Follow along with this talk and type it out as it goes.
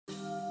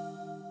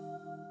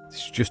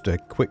This is just a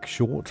quick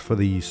short for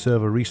the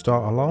server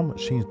restart alarm,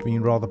 which seems to be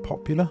rather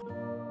popular.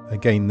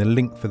 Again, the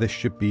link for this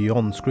should be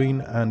on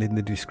screen and in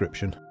the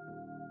description.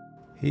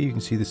 Here you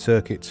can see the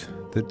circuit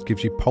that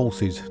gives you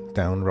pulses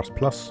down Rust+,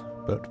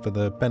 but for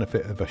the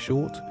benefit of a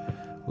short,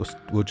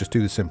 we'll just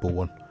do the simple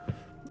one.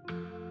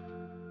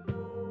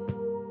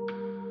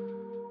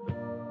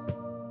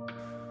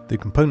 The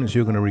components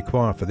you're going to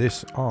require for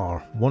this are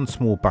one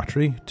small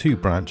battery, 2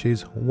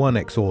 branches, 1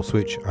 XOR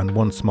switch and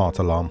 1 smart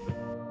alarm.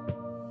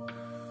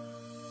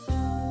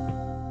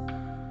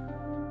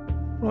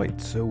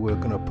 Right, so we're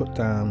going to put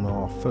down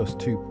our first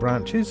 2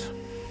 branches,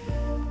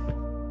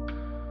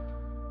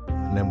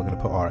 and then we're going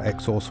to put our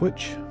XOR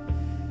switch,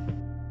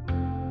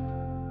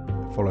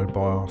 followed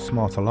by our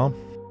smart alarm.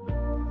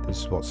 This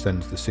is what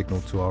sends the signal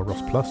to our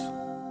Rust+.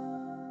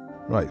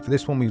 Right, for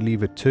this one we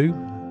leave it 2,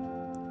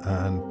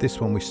 and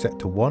this one we set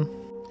to 1.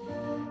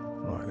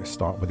 Right, let's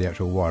start with the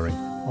actual wiring.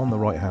 On the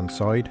right hand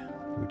side,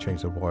 we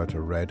change the wire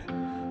to red.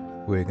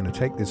 We're going to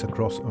take this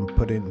across and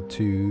put it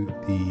into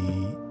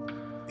the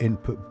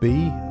input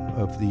B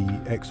of the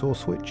XOR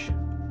switch.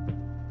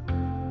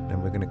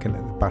 Then we're going to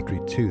connect the battery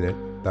to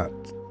that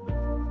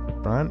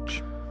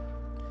branch.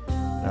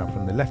 Now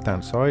from the left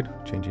hand side,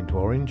 changing to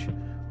orange,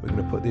 we're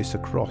going to put this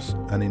across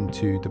and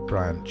into the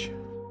branch.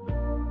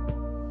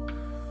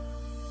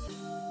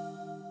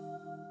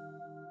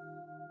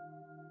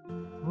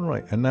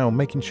 Right, and now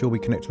making sure we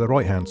connect to the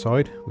right hand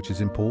side, which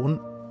is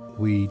important,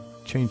 we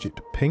change it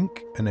to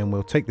pink, and then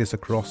we'll take this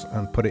across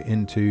and put it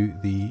into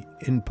the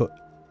input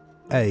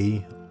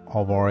A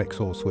of our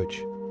XOR switch.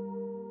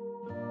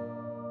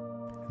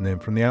 And then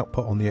from the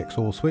output on the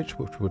XOR switch,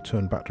 which will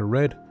turn back to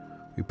red,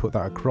 we put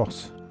that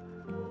across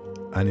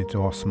and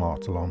into our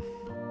smart alarm.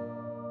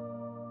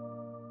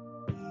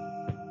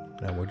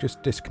 Now we'll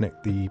just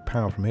disconnect the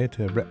power from here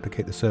to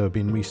replicate the server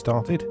being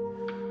restarted,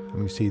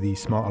 and we see the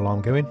smart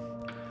alarm going.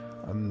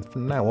 And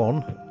from now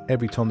on,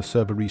 every time the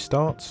server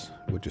restarts,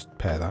 we'll just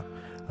pair that,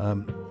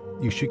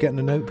 you should get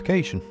a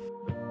notification.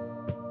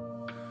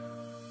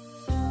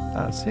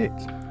 That's it.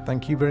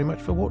 Thank you very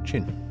much for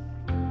watching.